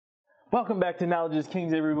Welcome back to Knowledge is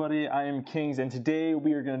Kings, everybody. I am Kings, and today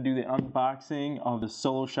we are going to do the unboxing of the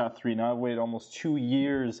Soloshot 3. Now, I've waited almost 2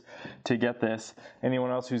 years to get this.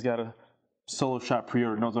 Anyone else who's got a Soloshot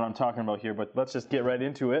pre-order knows what I'm talking about here, but let's just get right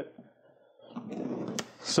into it.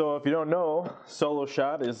 So, if you don't know,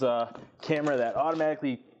 Soloshot is a camera that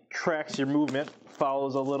automatically tracks your movement,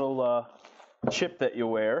 follows a little chip that you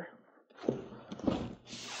wear.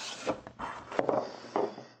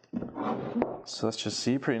 So let's just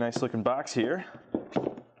see, pretty nice looking box here.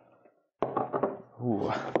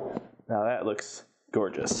 Ooh, now that looks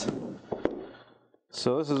gorgeous.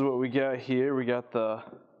 So this is what we got here. We got the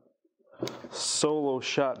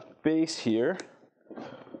Soloshot base here.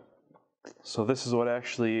 So this is what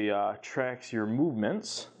actually tracks your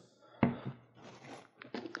movements.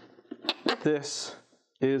 This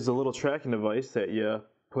is a little tracking device that you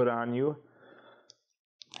put on you,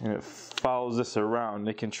 and it follows this around.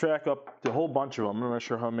 It can track up a whole bunch of them. I'm not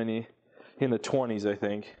sure how many, in the 20s, I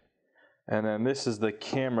think. And then this is the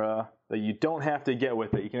camera that you don't have to get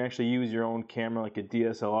with it. You can actually use your own camera, like a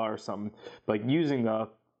DSLR or something. But using the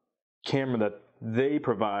camera that they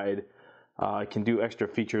provide, it can do extra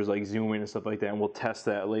features like zooming and stuff like that, and we'll test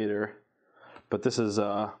that later. But this is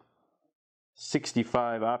a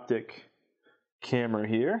 65 optic camera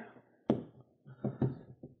here.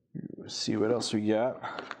 Let's see what else we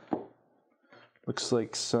got. Looks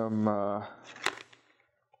like some, oh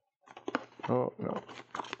no, I'm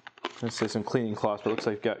gonna say some cleaning cloths, but looks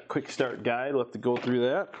like we've got quick start guide. We'll have to go through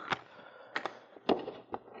that.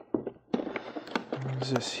 What is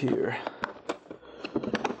this here?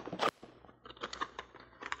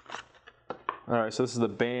 Alright, so this is the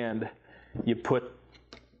band you put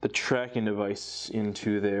the tracking device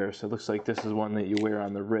into there. So it looks like this is one that you wear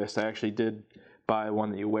on the wrist. I actually did buy one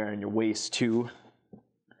that you wear on your waist too.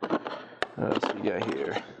 What else we got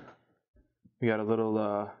here? We got a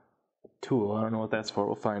little tool. I don't know what that's for.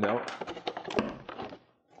 We'll find out.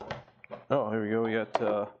 Oh, here we go. We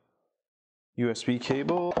got USB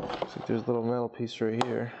cable. Looks like there's a little metal piece right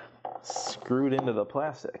here screwed into the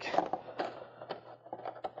plastic.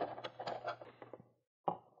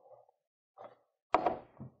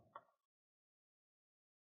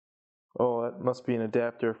 Oh, that must be an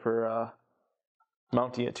adapter for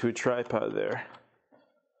mounting it to a tripod there.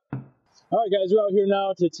 Alright guys, we're out here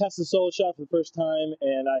now to test the Soloshot for the first time,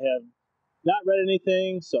 and I have not read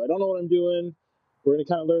anything, so I don't know what I'm doing. We're going to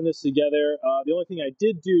kind of learn this together. The only thing I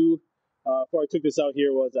did do before I took this out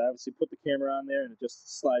here was I obviously put the camera on there and it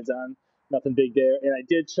just slides on. Nothing big there, and I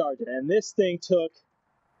did charge it. And this thing took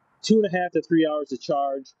 2.5 to 3 hours to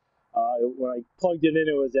charge. When I plugged it in,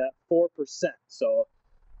 it was at 4%. So,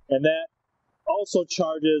 and that also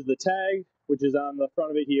charges the tag, which is on the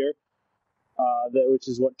front of it here. Which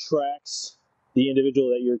is what tracks the individual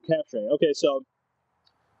that you're capturing. Okay, so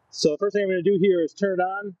the first thing I'm going to do here is turn it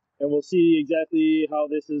on, and we'll see exactly how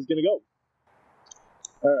this is going to go.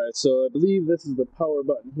 Alright, so I believe this is the power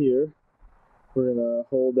button here. We're going to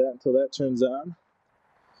hold that until that turns on.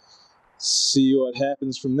 See what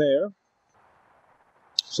happens from there.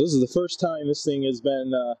 So this is the first time this thing has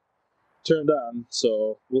been turned on,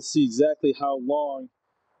 so we'll see exactly how long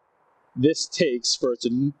this takes for its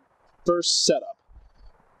first setup.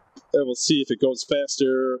 And we'll see if it goes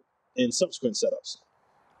faster in subsequent setups.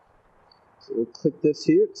 So we'll click this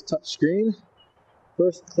here. It's touch screen.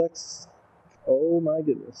 First clicks. Oh my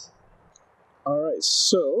goodness. Alright,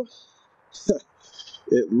 so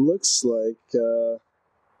it looks like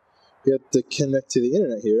we have to connect to the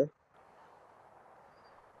internet here.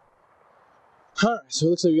 Alright, so it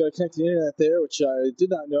looks like we got to connect to the internet there, which I did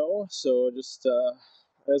not know. So just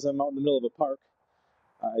as I'm out in the middle of a park,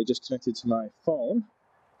 I just connected to my phone.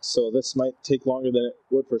 So this might take longer than it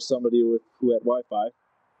would for somebody who had Wi-Fi.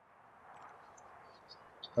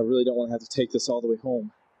 I really don't want to have to take this all the way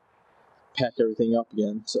home, pack everything up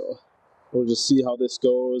again. So we'll just see how this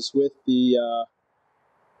goes with the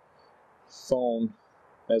phone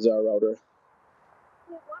as our router.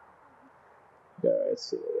 Alright,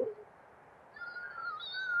 so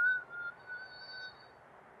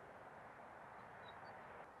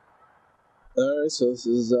alright, so this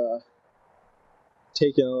is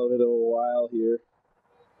taking a little bit of a while here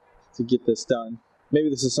to get this done. Maybe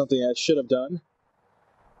this is something I should have done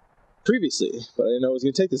previously, but I didn't know it was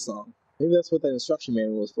going to take this long. Maybe that's what that instruction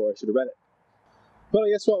manual was for. I should have read it. But I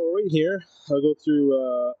guess while we're waiting here, I'll go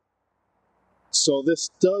through. So this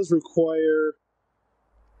does require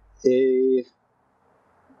a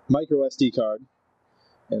micro SD card,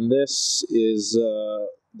 and this is the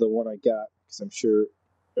one I got because I'm sure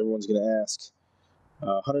everyone's going to ask.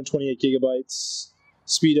 128 gigabytes,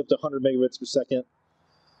 speed up to 100 megabits per second.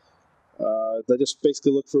 I just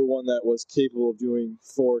basically looked for one that was capable of doing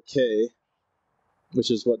 4K,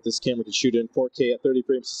 which is what this camera could shoot in, 4K at 30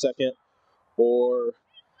 frames a second, or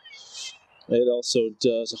it also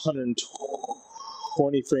does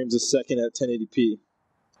 120 frames a second at 1080p.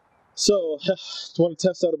 So, I want to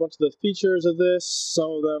test out a bunch of the features of this. Some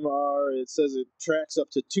of them are, it says it tracks up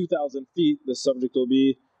to 2,000 feet. The subject will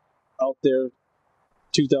be out there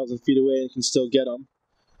 2,000 feet away and can still get them.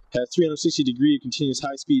 Has 360-degree continuous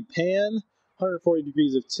high-speed pan, 140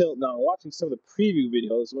 degrees of tilt. Now, watching some of the preview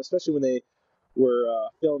videos, especially when they were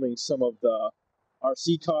filming some of the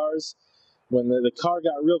RC cars, when the car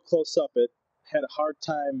got real close up, it had a hard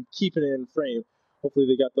time keeping it in frame. Hopefully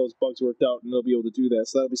they got those bugs worked out and they'll be able to do that.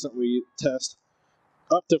 So that'll be something we test.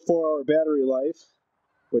 Up to 4-hour battery life,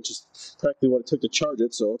 which is practically what it took to charge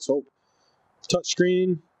it, so let's hope.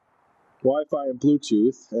 Touchscreen, Wi-Fi, and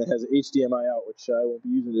Bluetooth. And it has HDMI out, which I won't be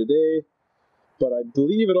using today. But I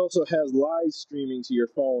believe it also has live streaming to your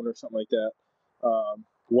phone or something like that.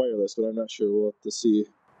 Wireless, but I'm not sure. We'll have to see.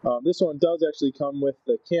 This one does actually come with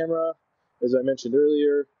the camera, as I mentioned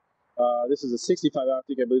earlier. This is a 65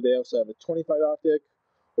 optic. I believe they also have a 25 optic,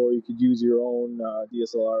 or you could use your own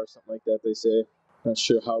DSLR or something like that, they say. Not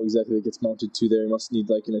sure how exactly it gets mounted to there. You must need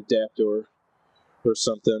like an adapter or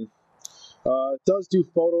something. It does do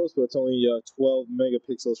photos, but it's only 12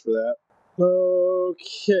 megapixels for that.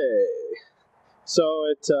 Okay. So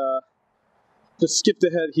it just skipped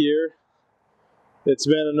ahead here. It's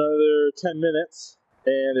been another 10 minutes,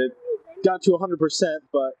 and it got to 100%,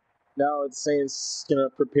 but now it's saying it's going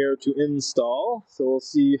to prepare to install. So we'll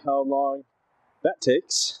see how long that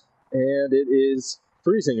takes. And it is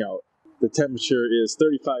freezing out. The temperature is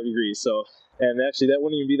 35 degrees, and actually that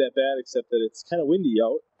wouldn't even be that bad, except that it's kind of windy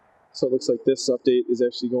out. So it looks like this update is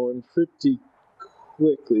actually going pretty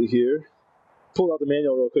quickly here. Pulled out the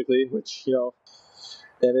manual real quickly, which,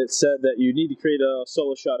 and it said that you need to create a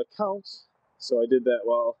Soloshot account. So I did that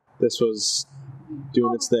while this was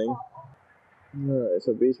doing its thing. Alright,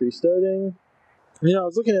 so base restarting. I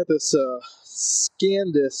was looking at this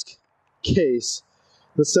SanDisk case.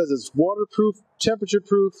 This says it's waterproof,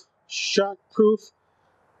 temperature-proof, shock-proof,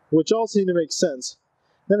 which all seem to make sense.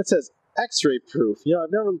 Then it says X-ray proof.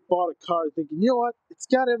 I've never bought a card thinking, you know what, it's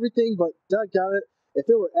got everything, but doggone it, if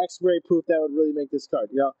it were X-ray proof, that would really make this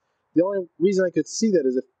card. The only reason I could see that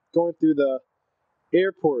is if going through the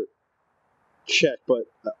airport check, but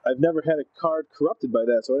I've never had a card corrupted by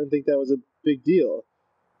that, so I didn't think that was a big deal.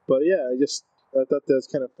 But yeah, I thought that was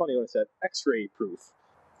kind of funny when it said X-ray proof.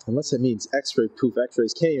 Unless it means X-ray proof,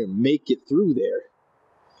 X-rays can't even make it through there.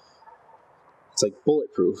 It's like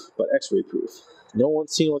bulletproof, but X-ray proof. No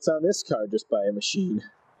one's seen what's on this card just by a machine.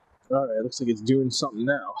 Alright, looks like it's doing something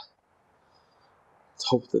now. Let's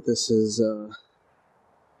hope that this is going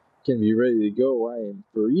to be ready to go. I am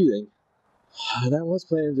breathing. And I was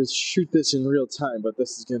planning to shoot this in real time, but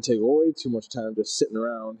this is going to take way too much time just sitting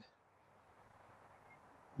around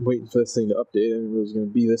waiting for this thing to update. I didn't realize it was going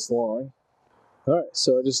to be this long. Alright,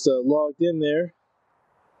 so I just logged in there.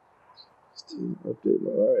 Update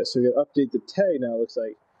mode. Alright, so we got to update the tag now, it looks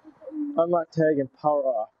like. Unlock tag and power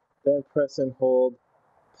off. Then press and hold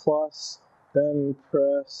plus. Then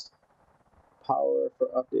press power for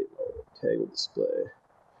update mode. Tag will display.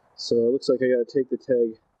 So it looks like I got to take the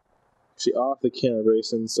tag actually off the camera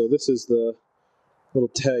brace, and so this is the little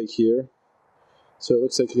tag here. So it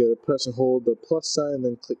looks like you got to press and hold the plus sign and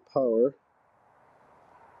then click power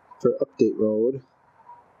for update mode.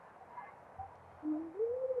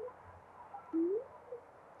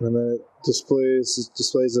 And then it displays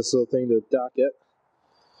this little thing to dock it.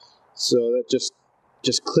 So that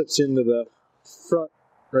just clips into the front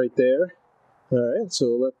right there. Alright, so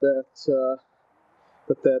we'll let that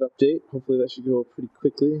update. Hopefully that should go pretty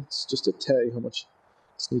quickly. It's just a tag how much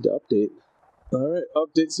just need to update. Alright,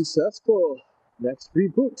 update successful. Next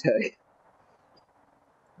reboot tag.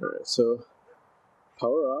 Alright, so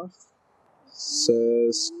power off.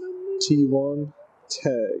 Says T1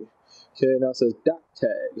 tag. Okay, now it says dock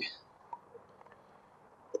tag.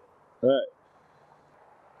 Alright.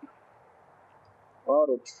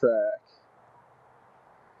 Auto track.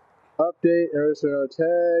 Update and register another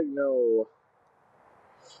tag. No.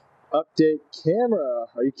 Update camera.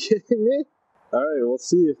 Are you kidding me? Alright, we'll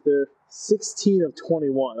see if they're 16 of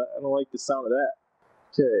 21. I don't like the sound of that.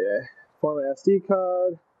 Okay, format SD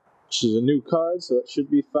card, which is a new card, so that should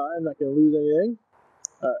be fine. I'm not going to lose anything.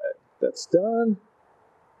 Alright, that's done.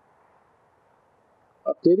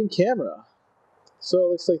 Updating camera. So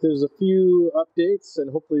it looks like there's a few updates,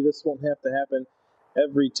 and hopefully this won't have to happen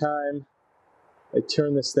every time I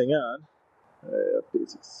turn this thing on. Alright, update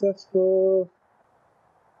successful.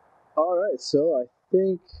 Alright, so I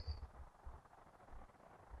think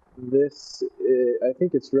this, I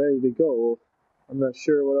think it's ready to go. I'm not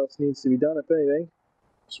sure what else needs to be done, if anything.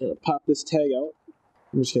 Just going to pop this tag out.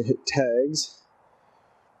 I'm just going to hit tags.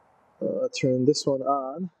 Turn this one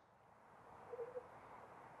on.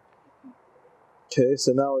 Okay,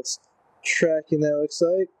 so now it's tracking, that looks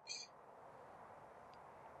like.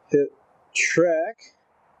 Hit track.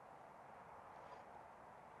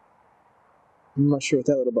 I'm not sure what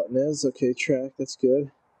that little button is. Okay, track, that's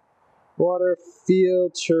good. Water,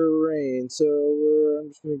 field, terrain. So I'm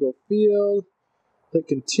just going to go field, hit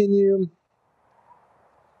continue.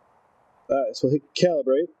 Alright, so hit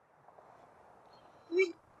calibrate.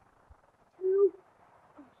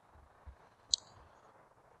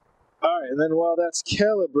 Alright, and then while that's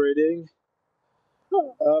calibrating,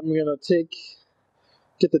 I'm going to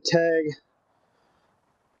get the tag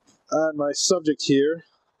on my subject here.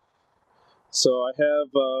 So I have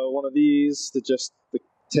one of these that just, the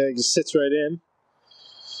tag just sits right in.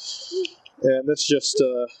 And this just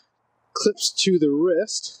clips to the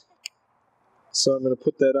wrist. So I'm going to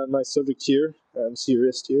put that on my subject here. See your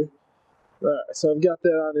wrist here. Alright, so I've got that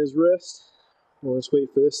on his wrist. We'll just wait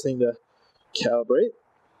for this thing to calibrate.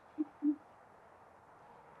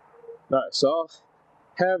 Alright, so I'll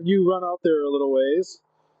have you run out there a little ways.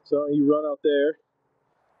 So you run out there.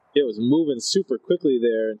 It was moving super quickly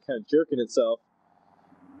there and kind of jerking itself.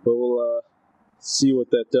 But we'll see what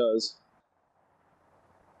that does.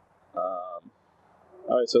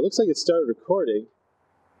 Alright, so it looks like it started recording.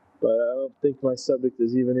 But I don't think my subject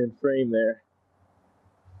is even in frame there.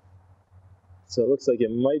 So it looks like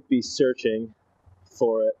it might be searching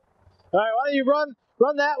for it. Alright, why don't you run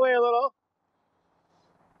that way a little.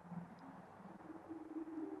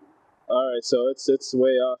 Alright, so it's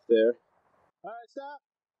way off there. Alright, stop.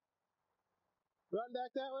 Run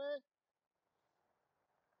back that way.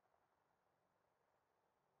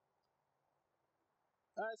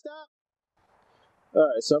 Alright, stop.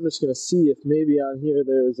 Alright, so I'm just going to see if maybe on here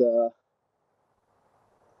there's a...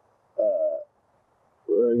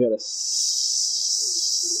 where I got to...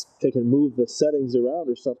 I can move the settings around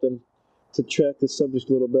or something to track the subject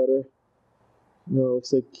a little better. No, it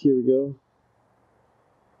looks like here we go.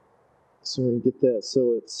 So we can get that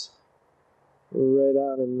so it's right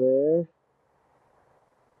on in there.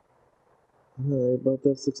 Alright, about that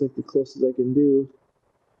looks like the closest I can do.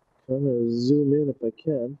 I'm going to zoom in if I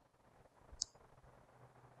can.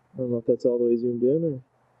 I don't know if that's all the way zoomed in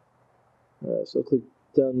or... Alright, so I'll click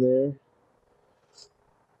done there.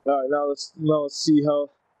 Alright, now let's see how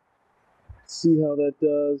that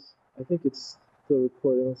does. I think it's still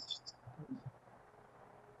recording. Let's just...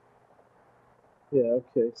 Yeah,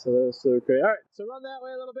 okay, so that was still recording. Alright, so run that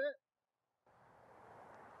way a little bit.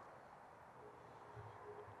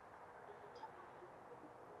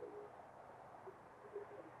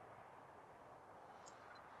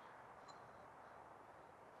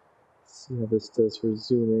 Let's see how this does for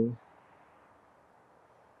zooming.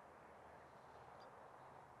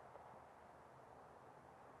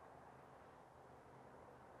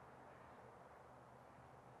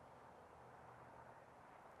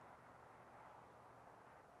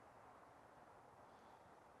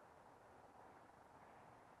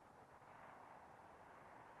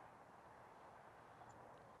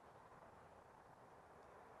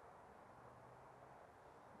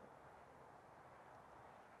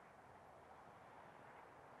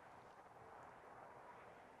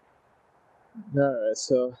 Alright,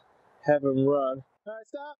 so have him run. Alright,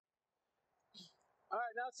 stop.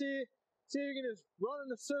 Alright, now see you can just run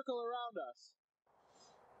in a circle around us.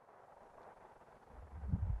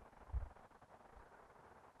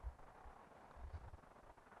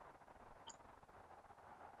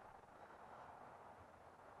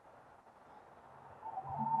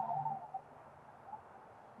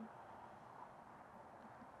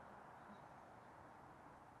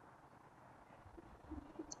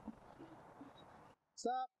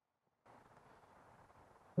 Stop.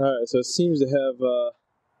 Alright, so it seems to have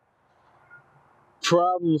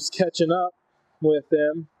problems catching up with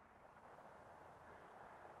them.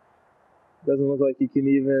 Doesn't look like you can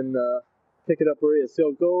even pick it up where he is.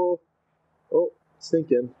 So go, oh, it's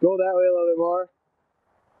thinking. Go that way a little bit more.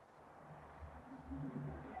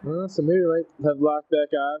 So maybe we might have locked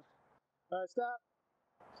back on. Alright, stop.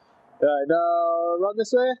 Alright, now run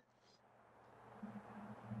this way.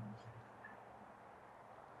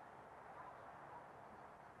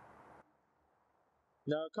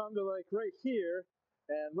 Now come to like right here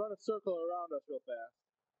and run a circle around us real fast.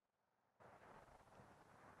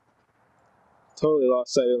 Totally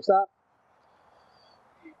lost sight of him. Stop.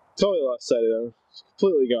 Totally lost sight of him. It's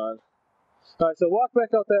completely gone. Alright, so walk back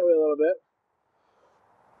out that way a little bit.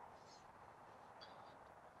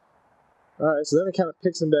 Alright, so then it kind of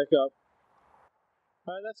picks him back up.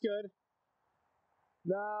 Alright, that's good.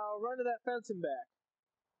 Now run to that fence and back.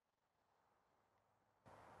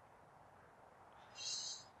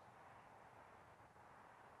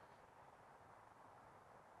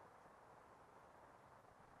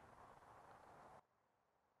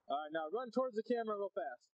 Alright, now run towards the camera real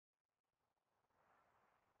fast.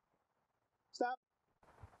 Stop.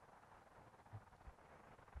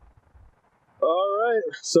 Alright,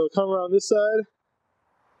 so come around this side.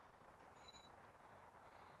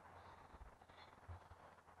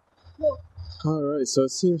 Alright, so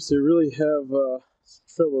it seems to really have some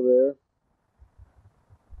trouble there.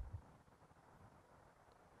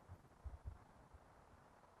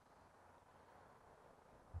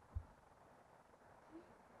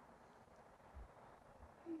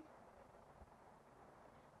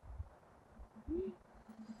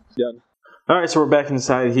 Done. Alright, so we're back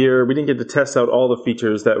inside here. We didn't get to test out all the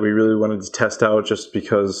features that we really wanted to test out just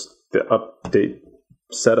because the update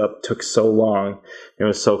setup took so long. It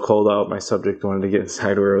was so cold out, my subject wanted to get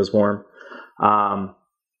inside where it was warm.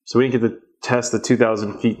 So we didn't get to test the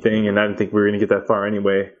 2,000 feet thing, and I didn't think we were going to get that far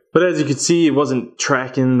anyway. But as you can see, it wasn't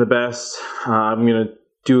tracking the best. I'm going to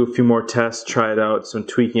do a few more tests, try it out, some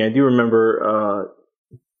tweaking. I do remember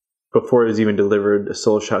before it was even delivered,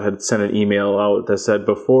 Soloshot had sent an email out that said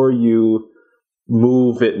before you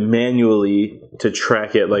move it manually to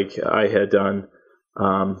track it like I had done,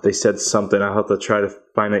 they said something. I'll have to try to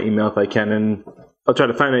find that email if I can, and I'll try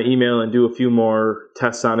to find that email and do a few more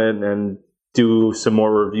tests on it and do some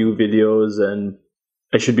more review videos, and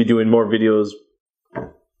I should be doing more videos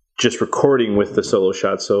just recording with the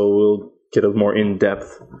Soloshot, so we'll get a more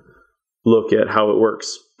in-depth look at how it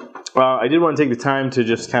works. I did want to take the time to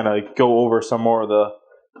just kind of go over some more of the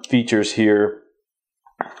features here.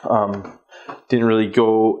 Didn't really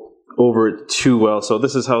go over it too well. So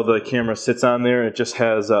this is how the camera sits on there. It just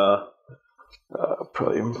has alright,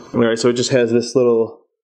 so it just has this little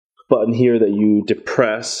button here that you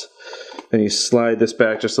depress, then you slide this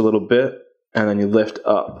back just a little bit, and then you lift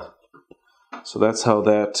up. So that's how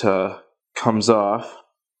that comes off.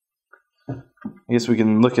 I guess we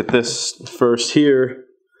can look at this first here.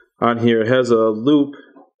 On here it has a loop,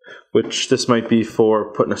 which this might be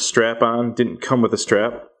for putting a strap on. Didn't come with a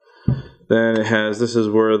strap. Then it has, this is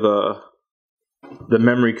where the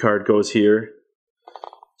memory card goes here,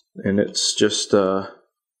 and it's just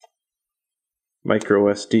micro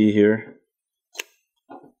SD here.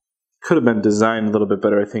 Could have been designed a little bit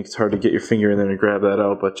better. I think it's hard to get your finger in there and grab that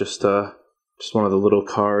out, but just one of the little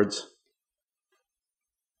cards.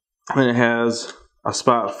 And it has a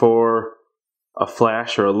spot for a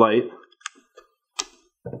flash or a light,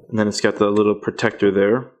 and then it's got the little protector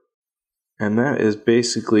there, and that is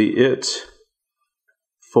basically it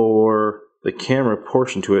for the camera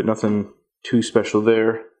portion to it. Nothing too special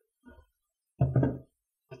there.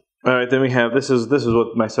 Alright, then we have, this is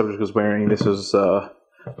what my subject was wearing. This is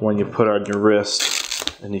one you put on your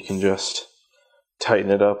wrist, and you can just tighten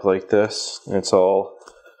it up like this, and it's all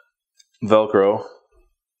Velcro.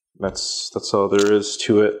 That's all there is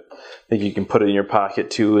to it. I think you can put it in your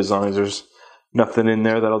pocket too, as long as there's nothing in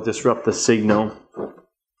there that'll disrupt the signal.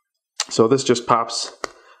 So this just pops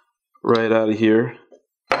right out of here.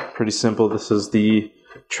 Pretty simple. This is the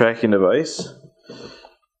tracking device.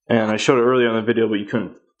 And I showed it earlier on the video, but you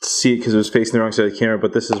couldn't see it because it was facing the wrong side of the camera,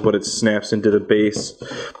 but this is what it snaps into the base.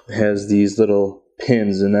 It has these little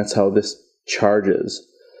pins, and that's how this charges.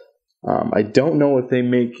 I don't know if they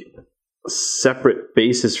make separate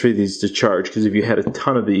bases for these to charge, because if you had a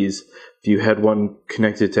ton of these, if you had one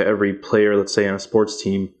connected to every player, let's say on a sports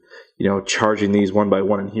team, you know, charging these one by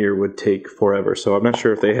one in here would take forever. So I'm not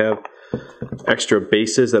sure if they have extra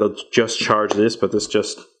bases that'll just charge this, but this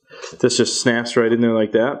just snaps right in there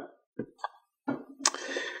like that.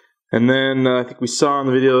 And then I think we saw in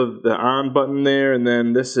the video the on button there, and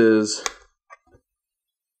then this is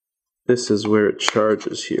where it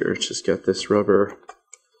charges here. It's just got this rubber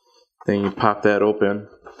thing. You pop that open,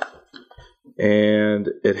 and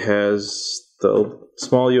it has the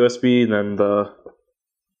small USB and then the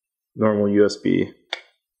normal USB.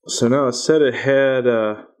 So now it said it had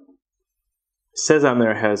it says on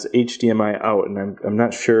there it has HDMI out, and I'm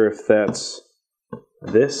not sure if that's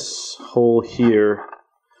this hole here.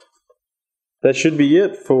 That should be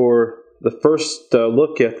it for the first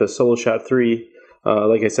look at the Soloshot 3.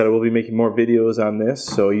 Like I said, I will be making more videos on this,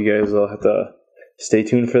 so you guys will have to stay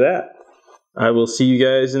tuned for that. I will see you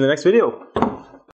guys in the next video.